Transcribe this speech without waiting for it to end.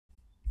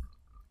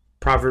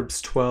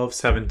Proverbs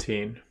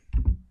 12:17.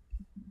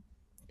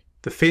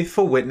 The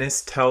faithful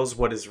witness tells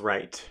what is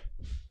right,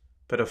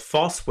 but a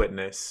false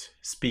witness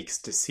speaks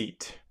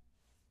deceit.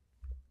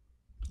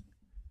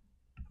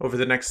 Over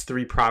the next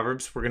three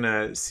Proverbs, we're going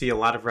to see a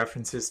lot of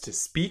references to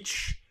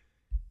speech,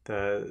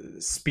 the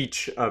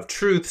speech of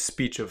truth,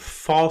 speech of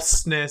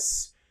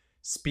falseness,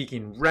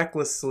 speaking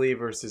recklessly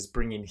versus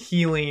bringing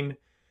healing,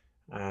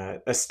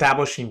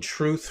 establishing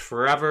truth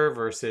forever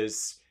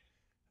versus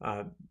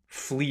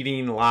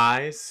fleeting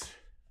lies.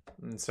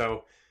 And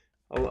so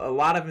a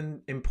lot of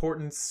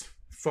importance,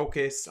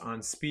 focus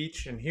on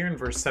speech. And here in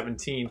verse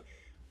 17,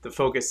 the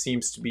focus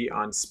seems to be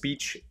on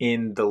speech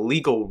in the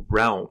legal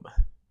realm.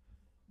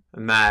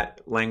 And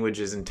that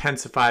language is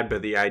intensified by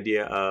the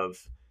idea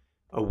of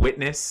a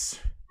witness,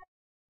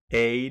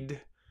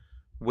 aid,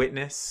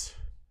 witness.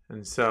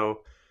 And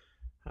so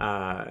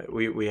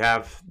we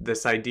have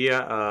this idea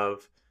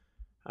of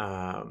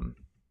a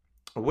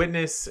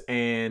witness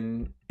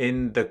and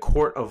in the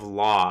court of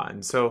law.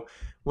 And so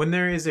when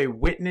there is a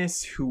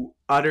witness who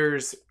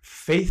utters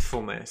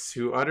faithfulness,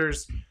 who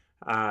utters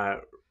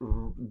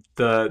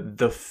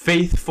the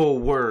faithful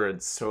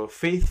words, so a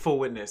faithful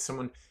witness,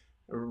 someone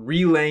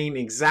relaying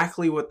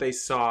exactly what they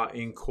saw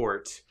in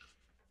court,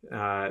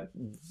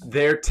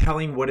 they're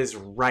telling what is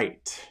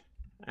right,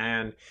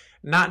 and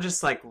not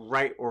just like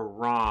right or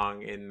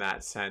wrong in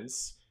that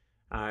sense.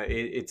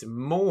 It's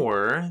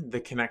more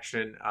the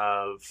connection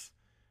of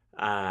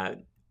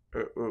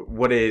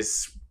what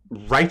is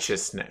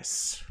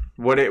righteousness,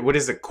 what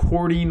is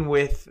according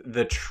with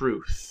the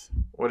truth,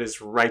 what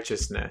is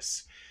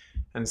righteousness.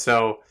 And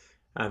so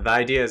the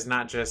idea is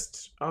not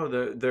just,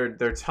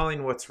 they're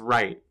telling what's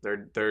right,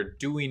 they're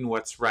doing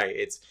what's right.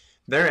 It's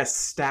they're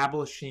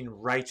establishing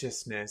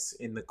righteousness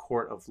in the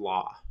court of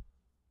law.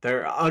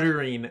 They're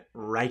uttering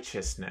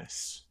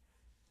righteousness.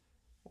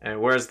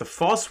 And whereas the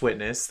false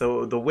witness,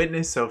 the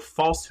witness of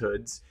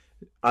falsehoods,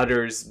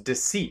 utters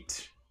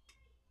deceit.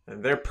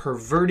 And they're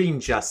perverting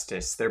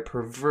justice. They're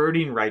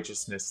perverting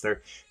righteousness.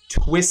 They're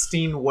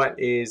twisting what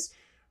is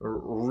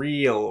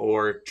real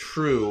or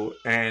true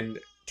and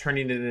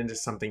turning it into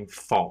something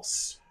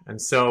false.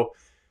 And so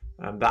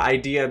the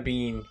idea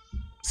being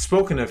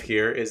spoken of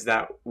here is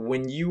that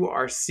when you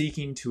are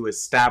seeking to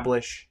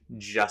establish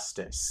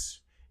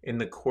justice in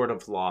the court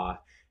of law,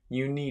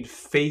 you need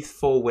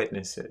faithful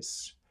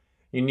witnesses.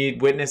 You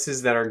need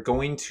witnesses that are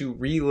going to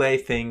relay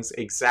things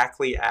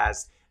exactly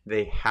as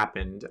they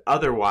happened.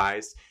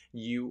 Otherwise,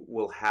 you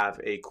will have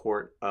a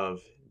court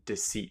of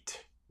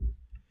deceit.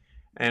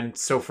 And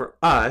so for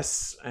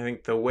us, I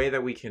think the way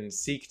that we can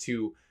seek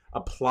to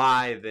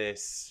apply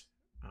this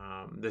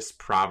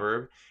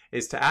proverb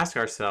is to ask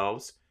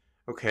ourselves,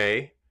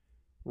 okay,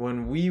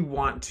 when we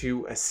want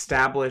to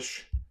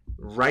establish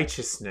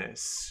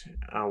righteousness,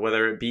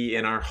 whether it be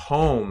in our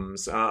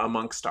homes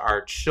amongst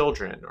our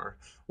children, or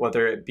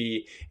whether it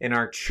be in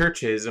our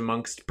churches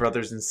amongst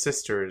brothers and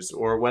sisters,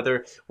 or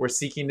whether we're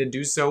seeking to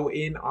do so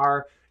in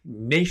our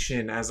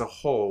nation as a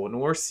whole, when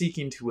we're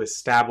seeking to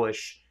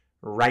establish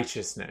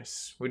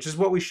righteousness, which is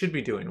what we should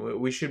be doing.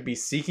 We should be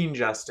seeking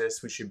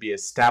justice. We should be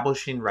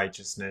establishing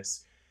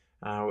righteousness.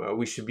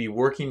 We should be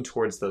working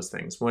towards those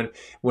things.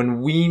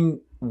 When we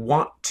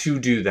want to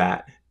do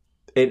that,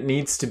 it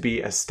needs to be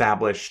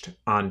established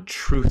on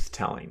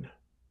truth-telling.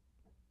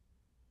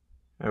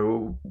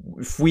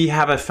 If we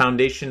have a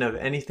foundation of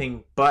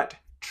anything but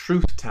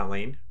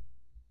truth-telling,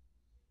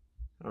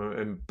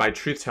 and by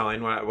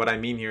truth-telling, what I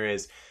mean here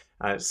is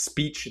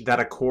speech that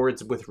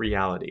accords with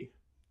reality.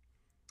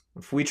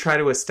 If we try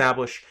to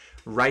establish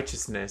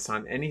righteousness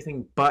on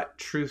anything but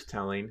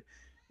truth-telling,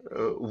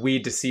 we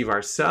deceive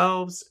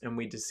ourselves and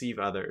we deceive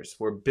others.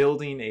 We're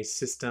building a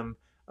system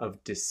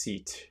of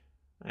deceit.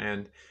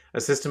 And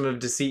a system of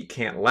deceit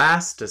can't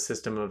last. A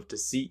system of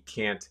deceit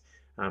can't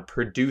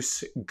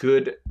produce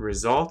good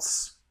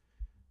results.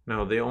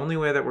 No, the only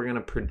way that we're going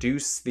to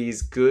produce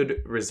these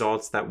good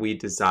results that we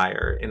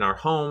desire in our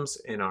homes,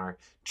 in our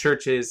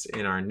churches,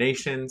 in our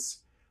nations,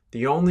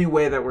 the only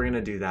way that we're going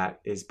to do that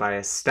is by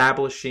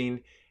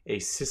establishing a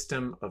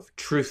system of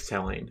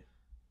truth-telling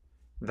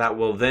that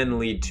will then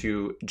lead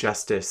to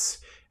justice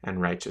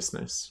and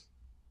righteousness.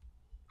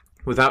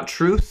 Without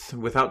truth,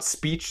 without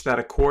speech that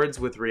accords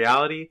with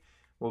reality,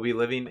 we'll be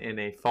living in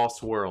a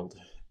false world,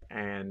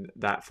 and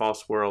that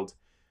false world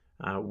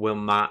will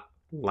not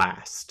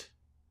last.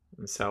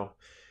 And so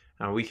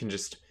we can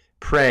just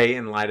pray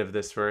in light of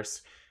this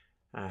verse.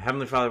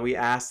 Heavenly Father, we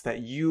ask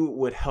that you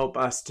would help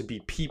us to be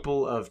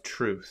people of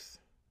truth.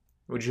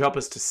 Would you help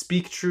us to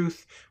speak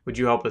truth? Would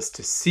you help us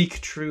to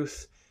seek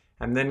truth?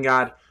 And then,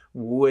 God,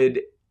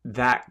 would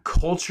that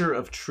culture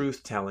of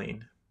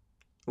truth-telling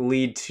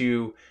lead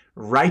to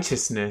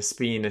righteousness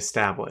being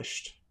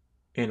established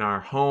in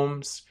our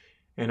homes,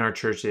 in our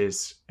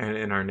churches, and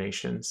in our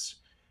nations?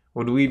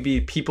 Would we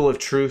be people of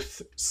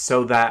truth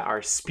so that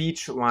our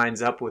speech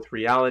lines up with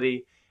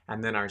reality,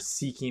 and then our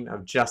seeking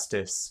of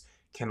justice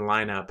can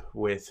line up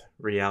with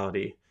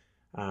reality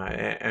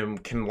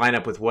and can line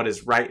up with what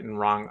is right and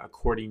wrong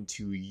according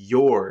to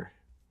your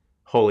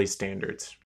holy standards?